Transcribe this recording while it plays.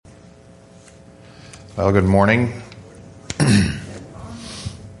Well, good morning.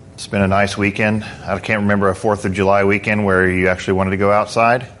 It's been a nice weekend. I can't remember a 4th of July weekend where you actually wanted to go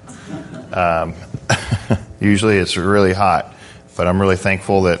outside. Usually it's really hot, but I'm really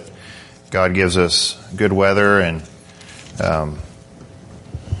thankful that God gives us good weather and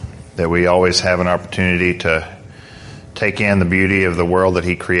that we always have an opportunity to take in the beauty of the world that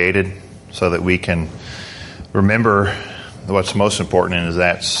He created so that we can remember what's most important, and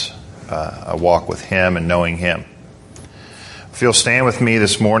that's a walk with Him and knowing Him. If you'll stand with me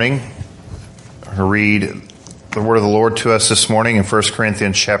this morning, I'll read the word of the Lord to us this morning in 1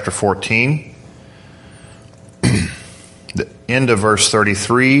 Corinthians chapter 14, the end of verse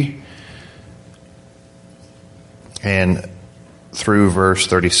 33 and through verse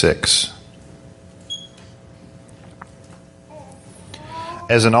 36.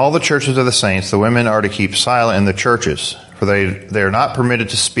 As in all the churches of the saints, the women are to keep silent in the churches, for they are not permitted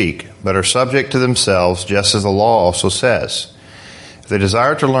to speak, but are subject to themselves, just as the law also says. If they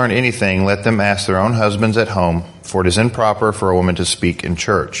desire to learn anything, let them ask their own husbands at home, for it is improper for a woman to speak in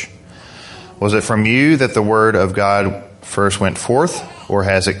church. Was it from you that the word of God first went forth, or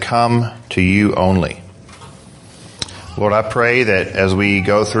has it come to you only? Lord, I pray that as we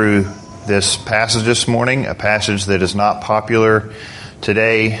go through this passage this morning, a passage that is not popular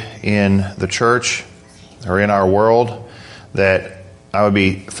today in the church or in our world, that I would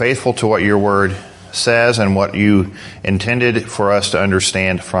be faithful to what your word says and what you intended for us to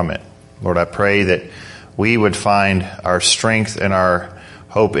understand from it. Lord, I pray that we would find our strength and our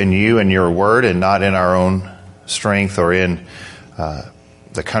hope in you and your word, and not in our own strength or in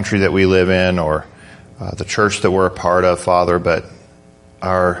the country that we live in or the church that we're a part of, Father, but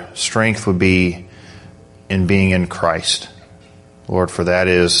our strength would be in being in Christ. Lord, for that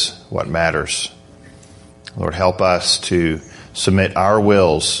is what matters. Lord, help us to submit our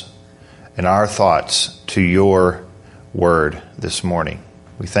wills and our thoughts to your word this morning.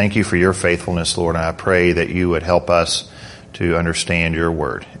 We thank you for your faithfulness, Lord, and I pray that you would help us to understand your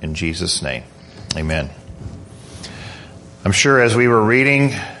word. In Jesus' name, amen. I'm sure as we were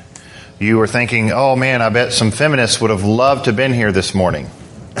reading, you were thinking, oh man, I bet some feminists would have loved to have been here this morning,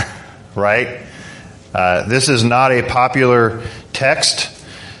 right? This is not a popular text.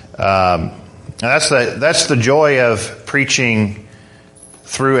 That's the joy of preaching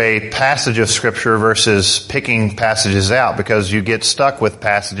through a passage of Scripture versus picking passages out, because you get stuck with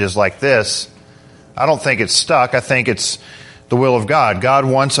passages like this. I don't think it's stuck. I think it's the will of God. God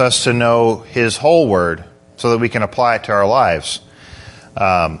wants us to know His whole Word so that we can apply it to our lives.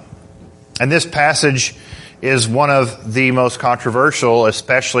 And this passage is one of the most controversial,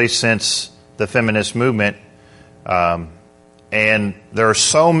 especially since the feminist movement. And there are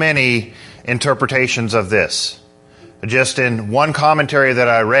so many interpretations of this. Just in one commentary that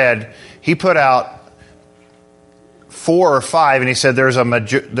I read, he put out 4 or 5, and he said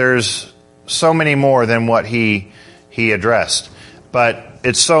there's so many more than what he addressed. But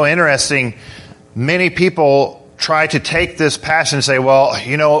it's so interesting. Many people try to take this passage and say, well,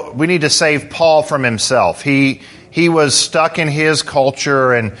 we need to save Paul from himself. He was stuck in his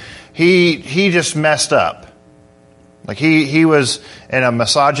culture, and he just messed up. Like he was in a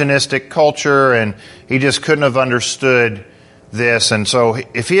misogynistic culture, and he just couldn't have understood this. And so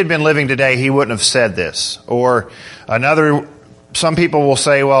if he had been living today, he wouldn't have said this. Or some people will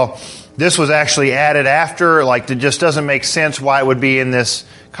say, well, this was actually added after, like it just doesn't make sense why it would be in this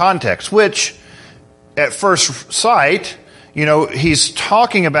context, which at first sight, he's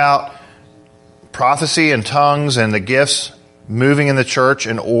talking about prophecy and tongues and the gifts moving in the church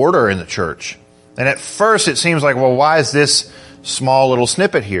and order in the church. And at first it seems like, well, why is this small little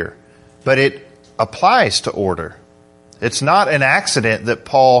snippet here? But it applies to order. It's not an accident that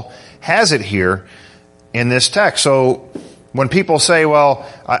Paul has it here in this text. So when people say, well,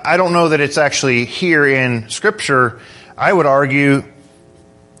 I don't know that it's actually here in Scripture, I would argue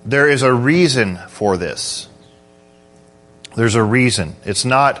there is a reason for this. There's a reason. It's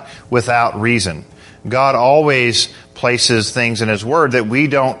not without reason. God always places things in His Word that we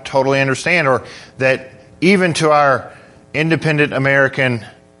don't totally understand, or that even to our independent American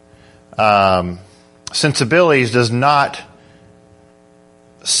sensibilities does not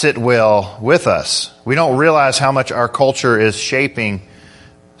sit well with us. We don't realize how much our culture is shaping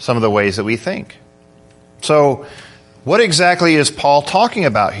some of the ways that we think. So, what exactly is Paul talking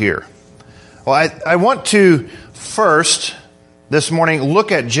about here? Well, I want to first, this morning,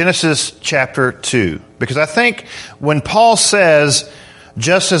 look at Genesis chapter 2. Because I think when Paul says,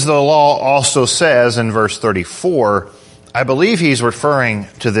 just as the law also says in verse 34, I believe he's referring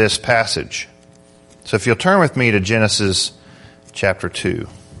to this passage. So if you'll turn with me to Genesis chapter 2.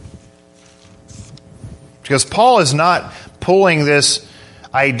 Because Paul is not pulling this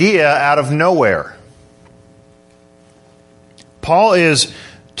idea out of nowhere. Paul is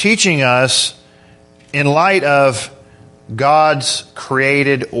teaching us in light of God's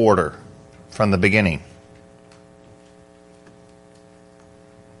created order from the beginning.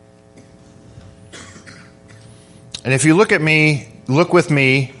 And if you look with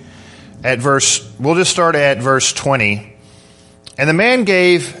me at we'll just start at verse 20. And the man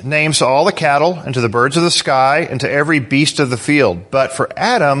gave names to all the cattle and to the birds of the sky and to every beast of the field. But for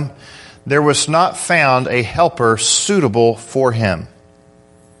Adam, there was not found a helper suitable for him.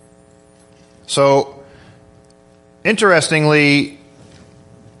 So, interestingly,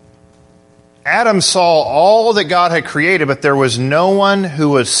 Adam saw all that God had created, but there was no one who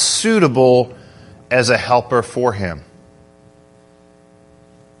was suitable as a helper for him.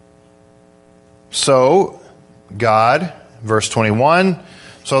 So, God, verse 21,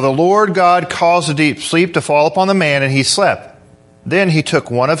 so the Lord God caused a deep sleep to fall upon the man, and he slept. Then he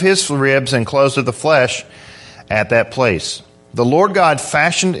took one of his ribs and closed with the flesh at that place. The Lord God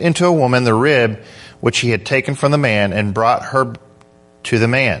fashioned into a woman the rib which he had taken from the man and brought her to the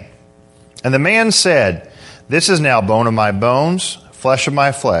man. And the man said, this is now bone of my bones, flesh of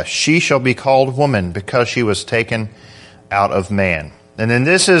my flesh. She shall be called woman because she was taken out of man. And then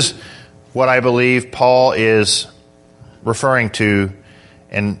this is what I believe Paul is referring to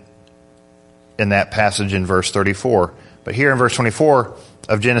in that passage in verse 34. But here in verse 24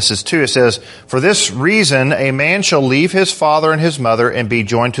 of Genesis 2, it says, for this reason a man shall leave his father and his mother and be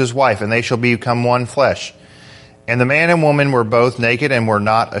joined to his wife, and they shall become one flesh. And the man and woman were both naked and were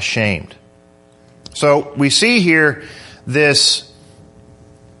not ashamed. So we see here this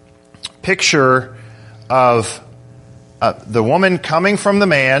picture of the woman coming from the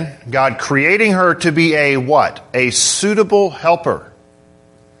man, God creating her to be a what? A suitable helper.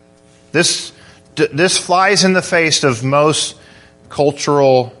 This flies in the face of most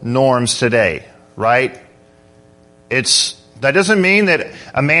cultural norms today, right? That doesn't mean that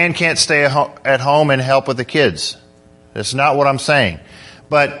a man can't stay at home and help with the kids. That's not what I'm saying.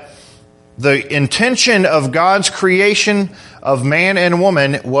 But the intention of God's creation of man and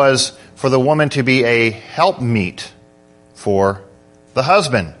woman was for the woman to be a helpmeet for the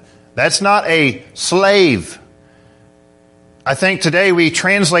husband. That's not a slave. I think today we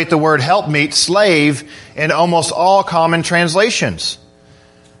translate the word helpmeet, slave, in almost all common translations.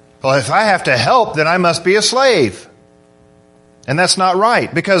 Well, if I have to help, then I must be a slave. And that's not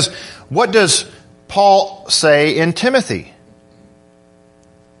right. Because what does Paul say in Timothy?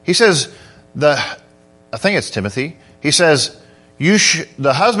 He says, I think it's Timothy. He says,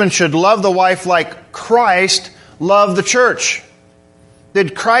 the husband should love the wife like Christ loved the church.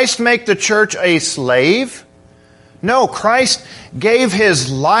 Did Christ make the church a slave? No, Christ gave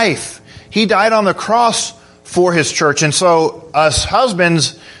his life. He died on the cross for his church. And so us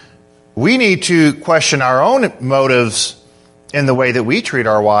husbands, we need to question our own motives in the way that we treat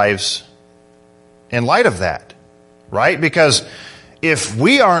our wives in light of that, right? Because if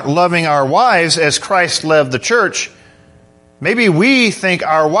we aren't loving our wives as Christ loved the church, maybe we think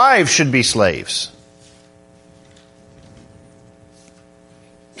our wives should be slaves.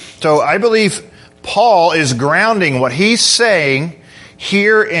 So I believe Paul is grounding what he's saying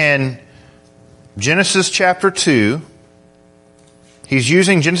here in Genesis chapter 2. He's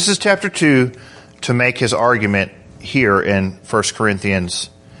using Genesis chapter 2 to make his argument here in 1 Corinthians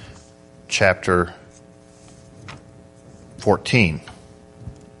chapter 14.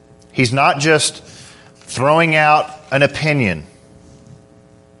 He's not just throwing out an opinion.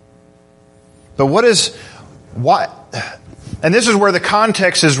 But and this is where the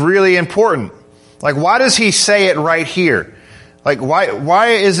context is really important. Like, why does he say it right here? Like, why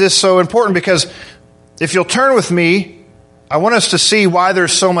is this so important? Because if you'll turn with me, I want us to see why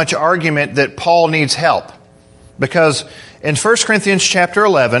there's so much argument that Paul needs help. Because in 1 Corinthians chapter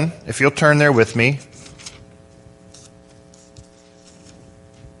 11, if you'll turn there with me,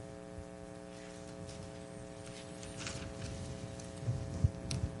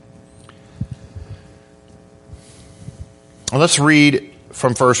 let's read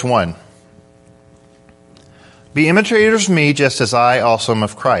from verse 1. Be imitators of me, just as I also am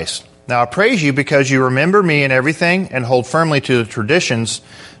of Christ. Now I praise you because you remember me in everything and hold firmly to the traditions,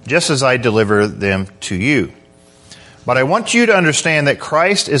 just as I deliver them to you. But I want you to understand that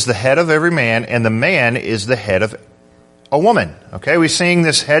Christ is the head of every man, and the man is the head of a woman. Okay, we're seeing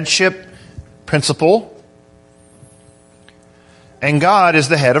this headship principle. And God is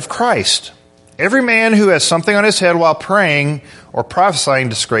the head of Christ. Every man who has something on his head while praying or prophesying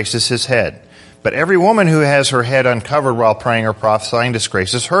disgraces his head. But every woman who has her head uncovered while praying or prophesying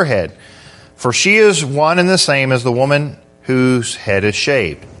disgraces her head. For she is one and the same as the woman whose head is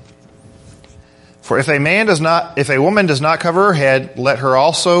shaved. For if a woman does not cover her head, let her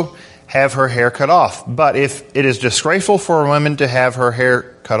also have her hair cut off. But if it is disgraceful for a woman to have her hair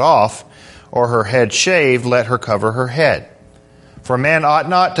cut off, or her head shaved, let her cover her head. For a man ought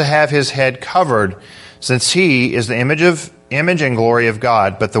not to have his head covered, since he is the image and glory of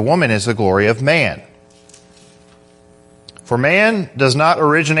God, but the woman is the glory of man. For man does not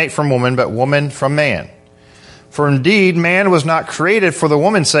originate from woman, but woman from man. For indeed, man was not created for the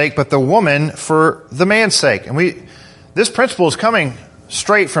woman's sake, but the woman for the man's sake. And this principle is coming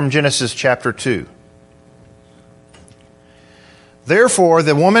straight from Genesis chapter 2. Therefore,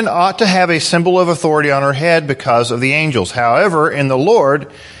 the woman ought to have a symbol of authority on her head because of the angels. However, in the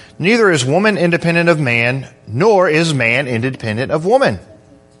Lord, neither is woman independent of man, nor is man independent of woman.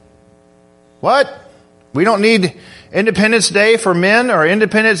 What? We don't need Independence Day for men or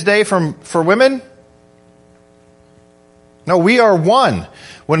Independence Day for women? No, we are one.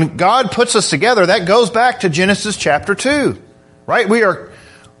 When God puts us together, that goes back to Genesis chapter 2. Right?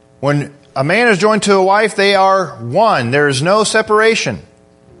 When a man is joined to a wife, they are one. There is no separation.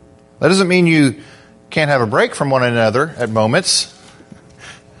 That doesn't mean you can't have a break from one another at moments.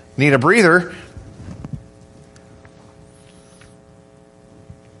 Need a breather.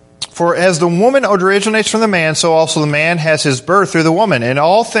 For as the woman originates from the man, so also the man has his birth through the woman. And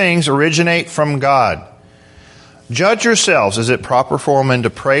all things originate from God. Judge yourselves, is it proper for a woman to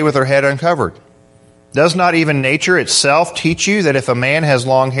pray with her head uncovered? Does not even nature itself teach you that if a man has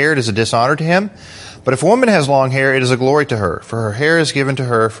long hair, it is a dishonor to him? But if a woman has long hair, it is a glory to her, for her hair is given to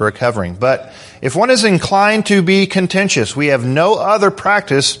her for a covering. But if one is inclined to be contentious, we have no other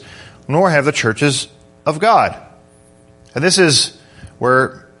practice, nor have the churches of God. And this is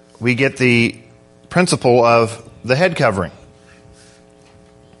where we get the principle of the head covering.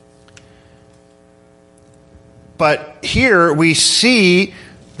 But here we see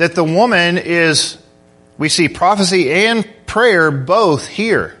that the woman we see prophecy and prayer both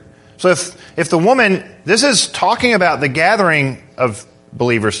here. So if the woman, this is talking about the gathering of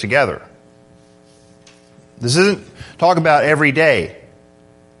believers together. This isn't talking about every day.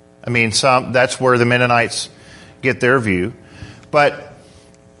 I mean, that's where the Mennonites get their view. But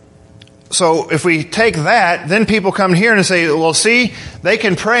so if we take that, then people come here and say, well, see, they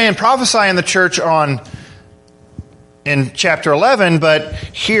can pray and prophesy in the church in chapter 11, but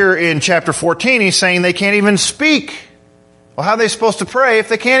here in chapter 14, he's saying they can't even speak. Well, how are they supposed to pray if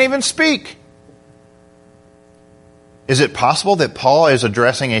they can't even speak? Is it possible that Paul is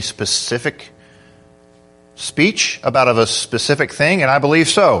addressing a specific speech about a specific thing? And I believe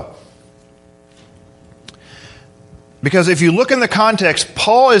so. Because if you look in the context,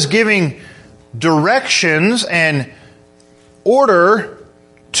 Paul is giving directions and order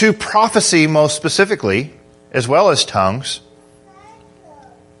to prophecy most specifically, as well as tongues.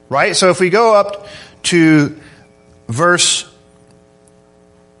 Right? So if we go up to verse...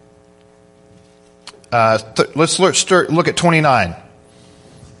 let's look at 29.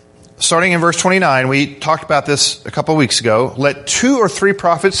 Starting in verse 29, we talked about this a couple of weeks ago. Let 2 or 3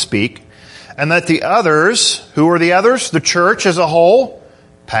 prophets speak, and let the others, who are the others? The church as a whole,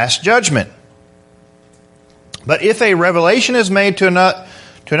 pass judgment. But if a revelation is made to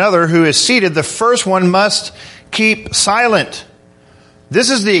another who is seated, the first one must keep silent. This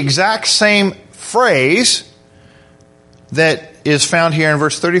is the exact same phrase that is found here in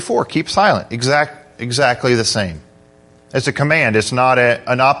verse 34. Keep silent. Exactly the same. It's a command. It's not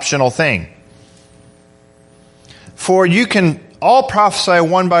an optional thing. For you can all prophesy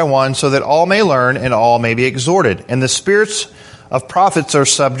one by one, so that all may learn and all may be exhorted. And the spirits of prophets are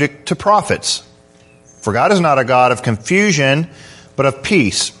subject to prophets. For God is not a God of confusion, but of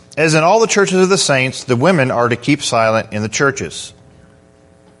peace. As in all the churches of the saints, the women are to keep silent in the churches.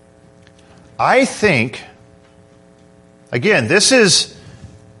 I think, again, this is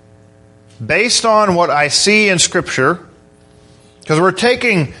based on what I see in Scripture, because we're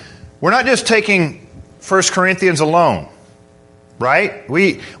not just taking 1 Corinthians alone, right?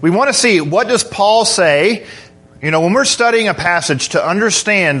 We want to see, what does Paul say? You know, when we're studying a passage, to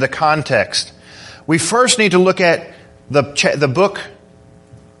understand the context, we first need to look at the book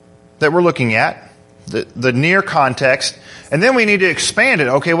that we're looking at, the near context, and then we need to expand it.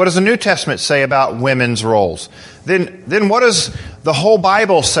 Okay, what does the New Testament say about women's roles? Then what does the whole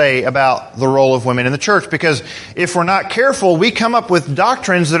Bible say about the role of women in the church? Because if we're not careful, we come up with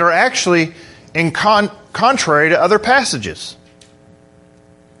doctrines that are actually contrary to other passages.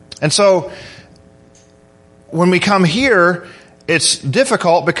 And so when we come here, it's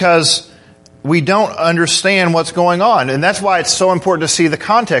difficult because we don't understand what's going on. And that's why it's so important to see the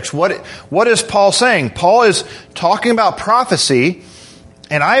context. What is Paul saying? Paul is talking about prophecy,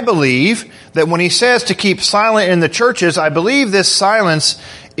 and I believe that when he says to keep silent in the churches, I believe this silence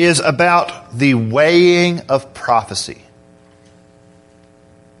is about the weighing of prophecy.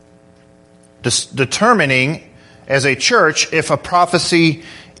 Determining as a church if a prophecy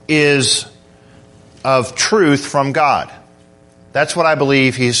is of truth from God. That's what I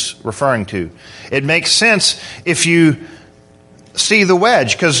believe he's referring to. It makes sense if you see the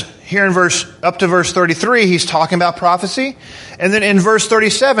wedge, because here in up to verse 33, he's talking about prophecy. And then in verse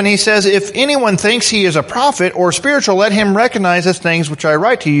 37, he says, if anyone thinks he is a prophet or spiritual, let him recognize the things which I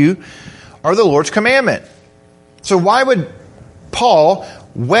write to you are the Lord's commandment. So why would Paul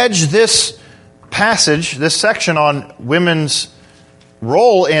wedge this passage, this section on women's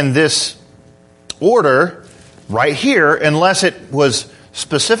role in this order right here, unless it was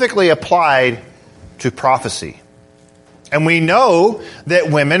specifically applied to prophecy? And we know that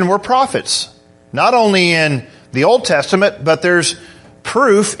women were prophets, not only in the Old Testament, but there's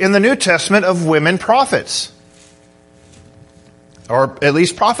proof in the New Testament of women prophets, or at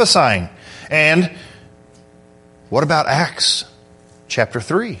least prophesying. And what about Acts chapter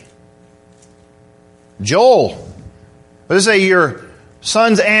 3? Joel, what does it say? Your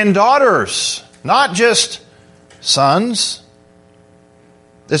sons and daughters, not just sons.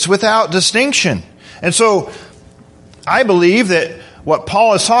 It's without distinction. And so I believe that what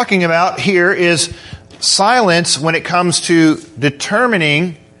Paul is talking about here is silence when it comes to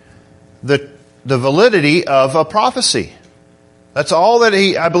determining the validity of a prophecy. That's all that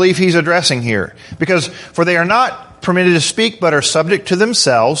I believe he's addressing here. Because for they are not permitted to speak, but are subject to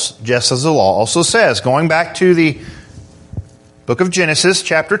themselves, just as the law also says. Going back to the book of Genesis,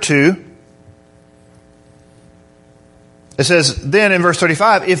 chapter 2, it says then in verse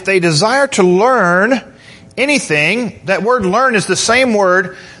 35, if they desire to learn anything, that word learn is the same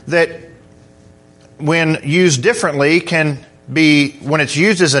word that when used differently can be, when it's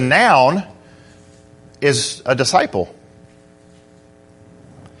used as a noun, is a disciple.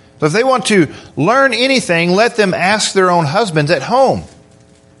 So if they want to learn anything, let them ask their own husbands at home.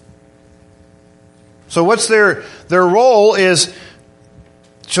 So what's their role is,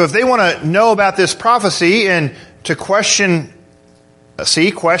 so if they want to know about this prophecy and to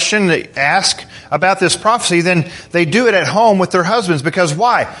ask about this prophecy, then they do it at home with their husbands. Because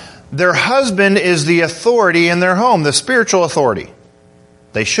why? Their husband is the authority in their home, the spiritual authority.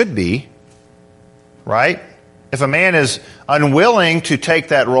 They should be, right? If a man is unwilling to take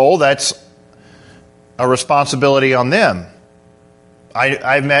that role, that's a responsibility on them.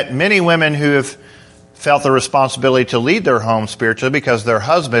 I've met many women who have felt the responsibility to lead their home spiritually because their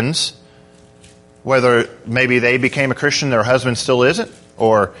husbands, whether maybe they became a Christian, their husband still isn't,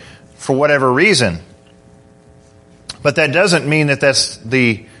 or for whatever reason. But that doesn't mean that that's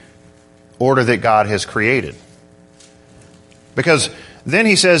the order that God has created. Because then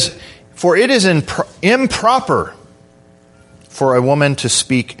he says, for it is improper for a woman to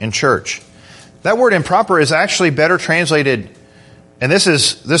speak in church. That word improper is actually better translated, and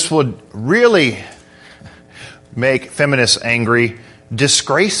this would really make feminists angry,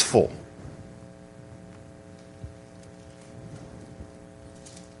 disgraceful.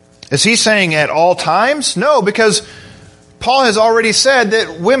 Is he saying at all times? No, because Paul has already said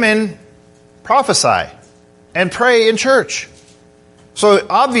that women prophesy and pray in church. So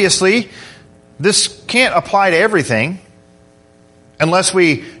obviously, this can't apply to everything unless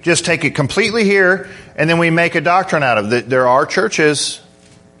we just take it completely here and then we make a doctrine out of it. There are churches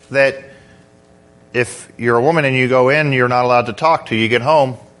that if you're a woman and you go in, you're not allowed to talk till you get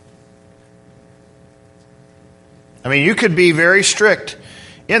home. I mean, you could be very strict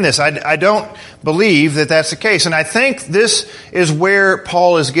in this. I don't believe that that's the case. And I think this is where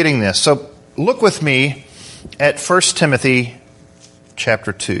Paul is getting this. So look with me at 1 Timothy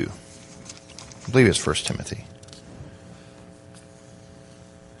chapter 2. I believe it's 1 Timothy.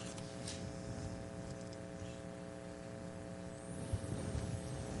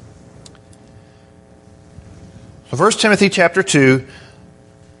 So 1 Timothy chapter 2,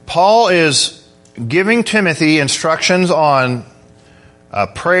 Paul is giving Timothy instructions on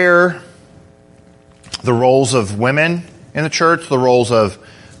prayer, the roles of women in the church, the roles of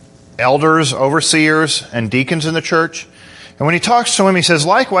elders, overseers, and deacons in the church. And when he talks to women, he says,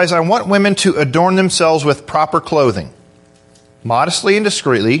 likewise, I want women to adorn themselves with proper clothing, modestly and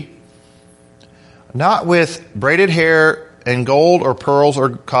discreetly, not with braided hair and gold or pearls or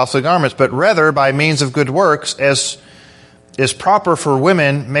costly garments, but rather by means of good works, as is proper for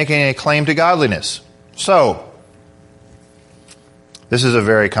women making a claim to godliness. So, This is a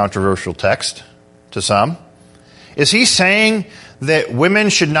very controversial text to some. Is he saying that women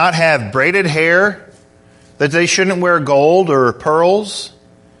should not have braided hair, that they shouldn't wear gold or pearls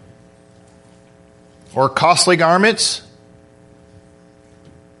or costly garments?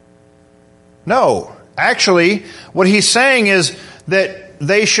 No. Actually, what he's saying is that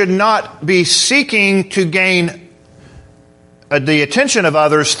they should not be seeking to gain the attention of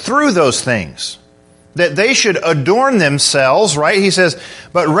others through those things. That they should adorn themselves, right? He says,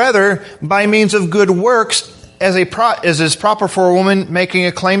 but rather by means of good works, as is proper for a woman making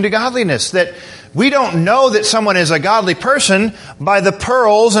a claim to godliness. That we don't know that someone is a godly person by the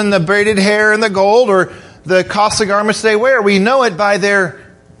pearls and the braided hair and the gold or the costly garments they wear. We know it by their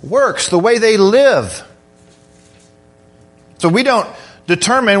works, the way they live. So we don't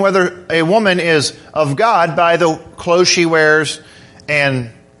determine whether a woman is of God by the clothes she wears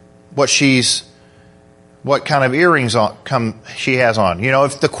and what kind of earrings she has on. You know,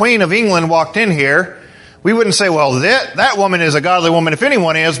 if the Queen of England walked in here, we wouldn't say, well, that woman is a godly woman if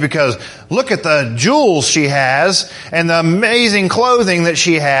anyone is, because look at the jewels she has and the amazing clothing that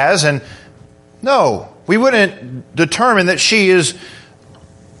she has. And no, we wouldn't determine that she is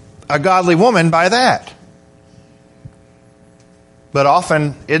a godly woman by that. But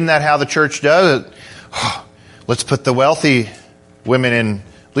often, isn't that how the church does it? Let's put the wealthy women in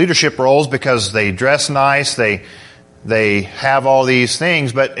leadership roles because they dress nice, they have all these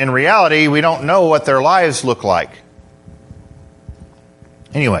things, but in reality, we don't know what their lives look like.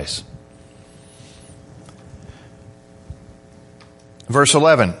 Anyways. Verse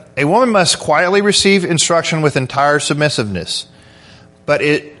 11. A woman must quietly receive instruction with entire submissiveness. But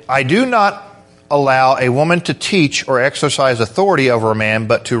I do not allow a woman to teach or exercise authority over a man,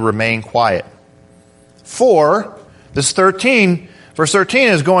 but to remain quiet. For, this 13, verse 13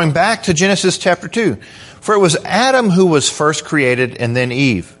 is going back to Genesis chapter 2. For it was Adam who was first created and then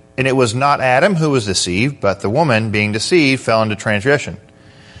Eve. And it was not Adam who was deceived, but the woman, being deceived, fell into transgression.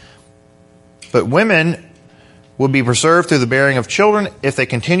 But women will be preserved through the bearing of children if they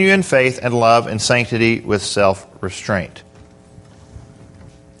continue in faith and love and sanctity with self-restraint.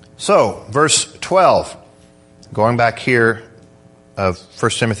 So, verse 12, going back here of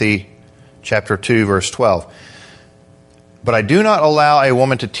 1 Timothy chapter 2, verse 12. But I do not allow a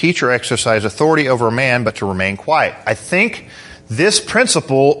woman to teach or exercise authority over a man, but to remain quiet. I think this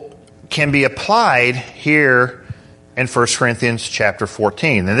principle can be applied here in 1 Corinthians chapter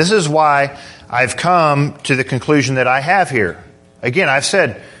 14. And this is why I've come to the conclusion that I have here. Again, I've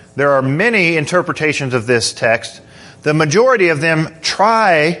said there are many interpretations of this text. The majority of them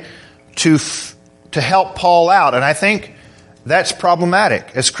try to help Paul out, and I think that's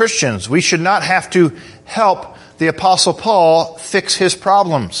problematic. As Christians, we should not have to help the Apostle Paul fix his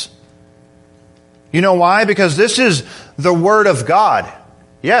problems. You know why? Because this is the Word of God.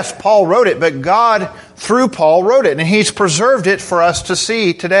 Yes, Paul wrote it, but God, through Paul, wrote it, and He's preserved it for us to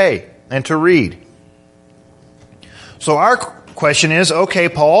see today and to read. So our question is, okay,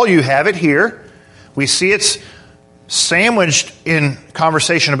 Paul, you have it here. We see it's sandwiched in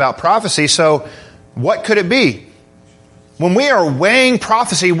conversation about prophecy, so what could it be? When we are weighing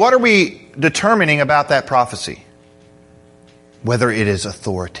prophecy, what are we determining about that prophecy? Whether it is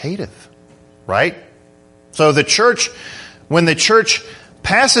authoritative, right? So the church, when the church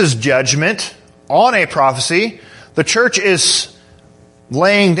passes judgment on a prophecy, the church is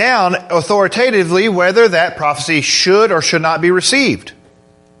laying down authoritatively whether that prophecy should or should not be received.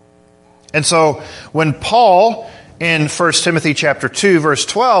 And so when Paul in 1 Timothy chapter 2 verse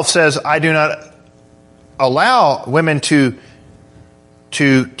 12 says, I do not allow women to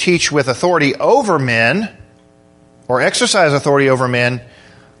teach with authority over men or exercise authority over men,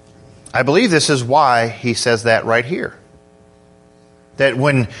 I believe this is why he says that right here. That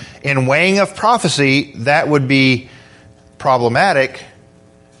when in weighing of prophecy, that would be problematic.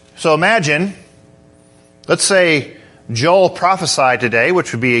 So imagine, let's say Joel prophesied today,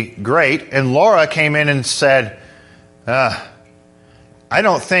 which would be great, and Laura came in and said, I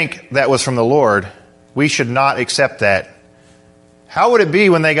don't think that was from the Lord. We should not accept that. How would it be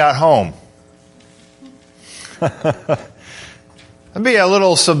when they got home? It'd be a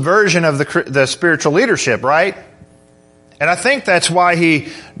little subversion of the spiritual leadership, right? And I think that's why he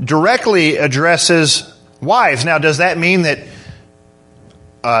directly addresses wives. Now, does that mean that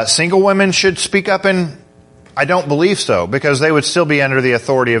single women should speak up? I don't believe so, because they would still be under the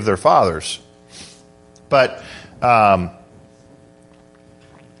authority of their fathers. But I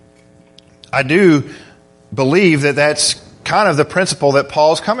do believe that that's kind of the principle that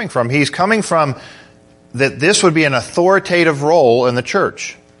Paul's coming from. He's coming from that this would be an authoritative role in the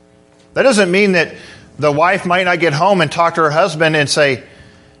church. That doesn't mean that the wife might not get home and talk to her husband and say,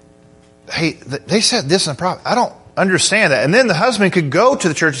 hey, they said this in the prophet. I don't understand that. And then the husband could go to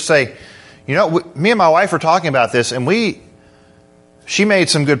the church and say, me and my wife were talking about this, and she made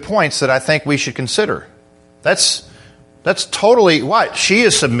some good points that I think we should consider. That's totally what? She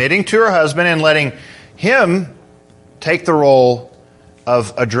is submitting to her husband and letting him take the role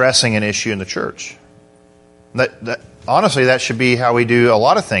of addressing an issue in the church. Honestly, that should be how we do a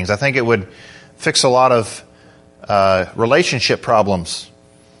lot of things. I think it would fix a lot of relationship problems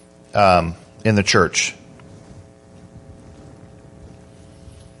in the church.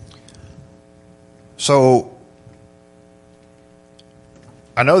 So,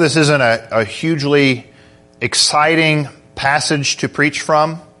 I know this isn't a hugely exciting passage to preach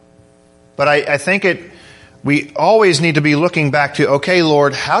from, but I think we always need to be looking back to, okay,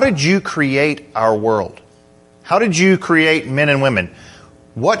 Lord, how did you create our world? How did you create men and women?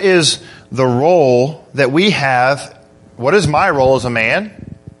 What is the role that we have? What is my role as a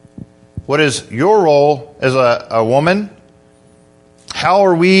man? What is your role as a woman? How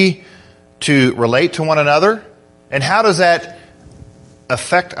are we to relate to one another? And how does that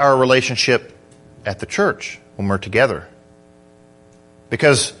affect our relationship at the church when we're together?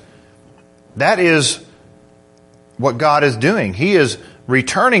 Because that is what God is doing. He is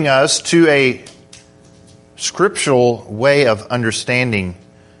returning us to a scriptural way of understanding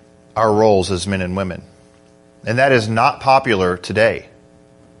our roles as men and women. And that is not popular today.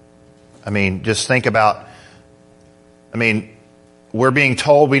 Just think about, we're being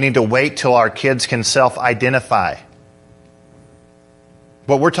told we need to wait till our kids can self-identify.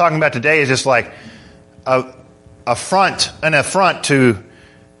 What we're talking about today is just like an affront to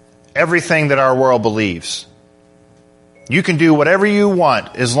everything that our world believes. You can do whatever you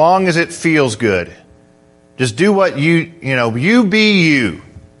want as long as it feels good. Just do what you be you.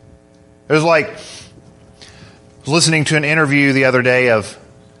 It was like, I was listening to an interview the other day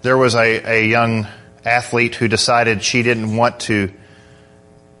there was a young athlete who decided she didn't want to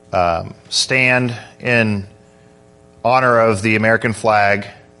stand in honor of the American flag,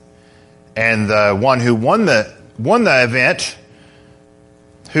 and the one who won the event,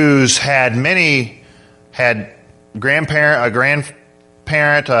 who's had a grandparent,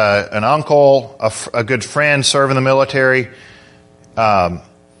 an uncle, a good friend serve in the military.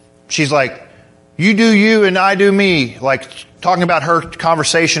 She's like, you do you and I do me, like talking about her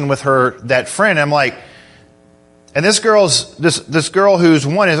conversation with that friend. I'm like, and this girl who's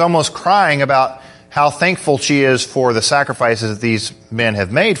won is almost crying about how thankful she is for the sacrifices that these men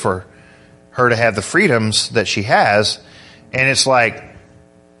have made for her to have the freedoms that she has. And it's like,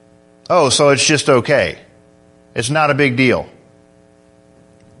 oh, so it's just okay. It's not a big deal.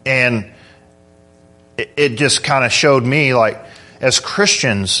 And it just kind of showed me, like, as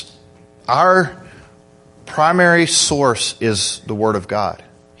Christians, our primary source is the Word of God.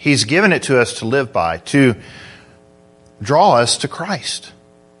 He's given it to us to live by, to draw us to Christ.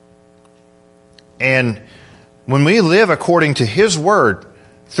 And when we live according to His Word,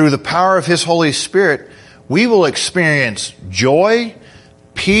 through the power of His Holy Spirit, we will experience joy,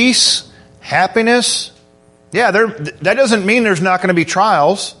 peace, happiness. Yeah, that doesn't mean there's not going to be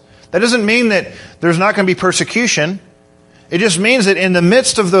trials. That doesn't mean that there's not going to be persecution. It just means that in the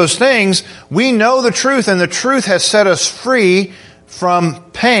midst of those things, we know the truth, and the truth has set us free from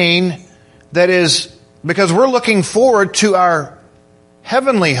pain. That is because we're looking forward to our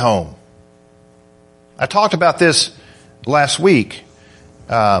heavenly home. I talked about this last week.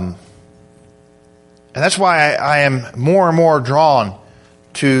 And that's why I am more and more drawn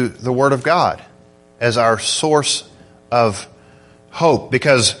to the Word of God as our source of hope,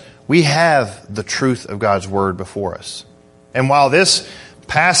 because we have the truth of God's Word before us. And while this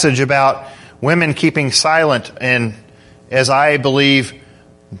passage about women keeping silent and, as I believe,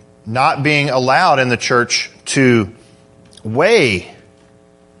 not being allowed in the church to weigh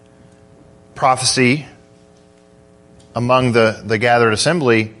prophecy among the gathered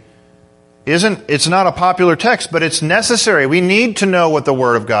assembly, it's not a popular text, but it's necessary. We need to know what the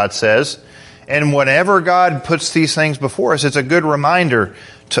Word of God says. And whenever God puts these things before us, it's a good reminder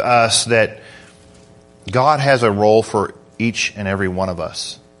to us that God has a role for each and every one of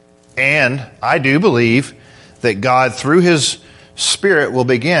us. And I do believe that God, through His Spirit, will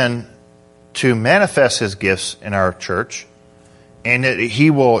begin to manifest His gifts in our church, and that He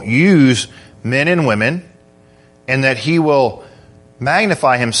will use men and women, and that He will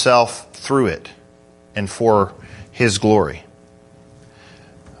magnify Himself through it and for His glory.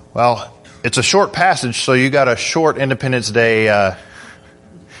 Well, it's a short passage, so you got a short Independence Day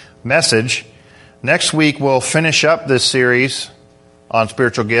message. Next week, we'll finish up this series on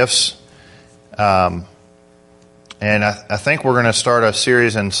spiritual gifts. And I think we're going to start a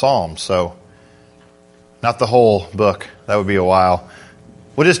series in Psalms. So not the whole book. That would be a while.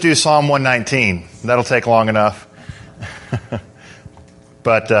 We'll just do Psalm 119. That'll take long enough.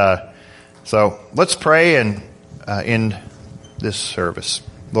 But so let's pray and end this service.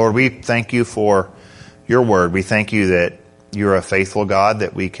 Lord, we thank you for your word. We thank you that you're a faithful God,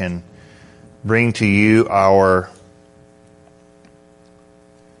 that we can bring to you our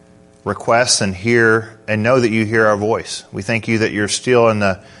requests and hear and know that you hear our voice. We thank you that you're still in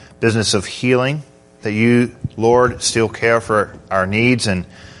the business of healing, that you, Lord, still care for our needs. And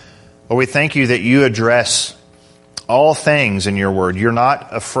Lord, we thank you that you address all things in your word. You're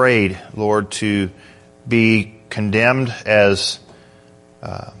not afraid, Lord, to be condemned as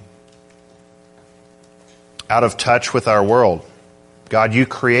out of touch with our world. God, you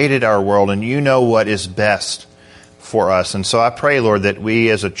created our world and you know what is best for us. And so I pray, Lord, that we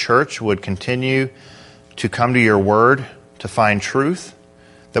as a church would continue to come to your word to find truth,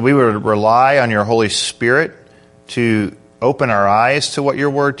 that we would rely on your Holy Spirit to open our eyes to what your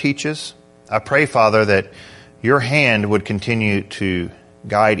word teaches. I pray, Father, that your hand would continue to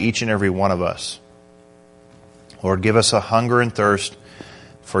guide each and every one of us. Lord, give us a hunger and thirst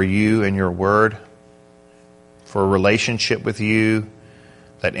for you and your word, for a relationship with you,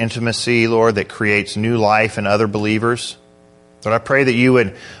 that intimacy, Lord, that creates new life in other believers. Lord, I pray that you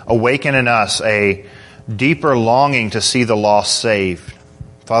would awaken in us a deeper longing to see the lost saved.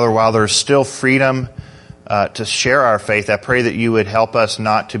 Father, while there's still freedom to share our faith, I pray that you would help us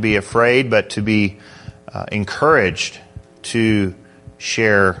not to be afraid, but to be encouraged to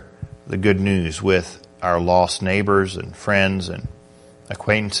share the good news with our lost neighbors and friends and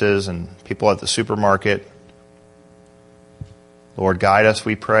acquaintances and people at the supermarket. Lord, guide us,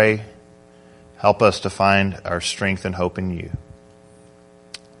 we pray. Help us to find our strength and hope in you.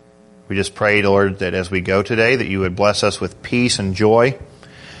 We just pray, Lord, that as we go today, that you would bless us with peace and joy.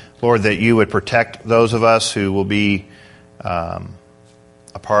 Lord, that you would protect those of us who will be a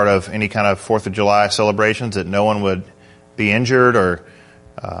part of any kind of 4th of July celebrations, that no one would be injured or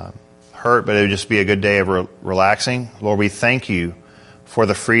hurt, but it would just be a good day of relaxing. Lord, we thank you for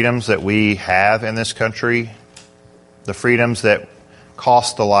the freedoms that we have in this country, the freedoms that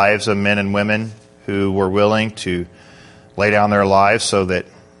cost the lives of men and women who were willing to lay down their lives so that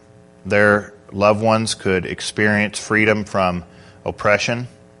their loved ones could experience freedom from oppression.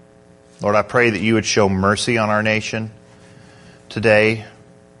 Lord, I pray that you would show mercy on our nation today,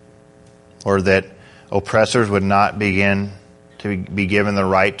 or that oppressors would not begin to be given the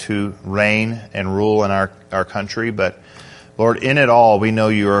right to reign and rule in our country. But Lord, in it all, we know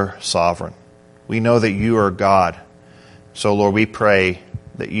you are sovereign. We know that you are God. So, Lord, we pray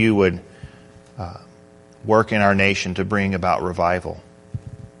that you would work in our nation to bring about revival.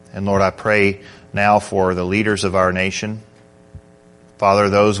 And, Lord, I pray now for the leaders of our nation. Father,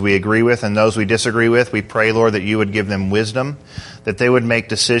 those we agree with and those we disagree with, we pray, Lord, that you would give them wisdom, that they would make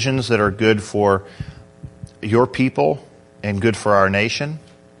decisions that are good for your people and good for our nation.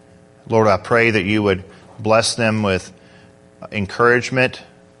 Lord, I pray that you would bless them with encouragement.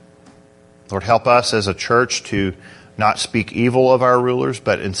 Lord, help us as a church to not speak evil of our rulers,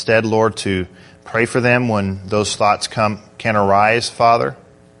 but instead, Lord, to pray for them when those thoughts can arise, Father.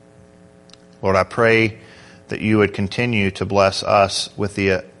 Lord, I pray that you would continue to bless us with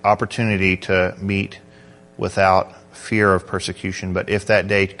the opportunity to meet without fear of persecution. But if that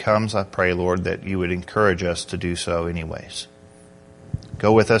day comes, I pray, Lord, that you would encourage us to do so anyways.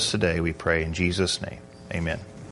 Go with us today, we pray in Jesus' name. Amen.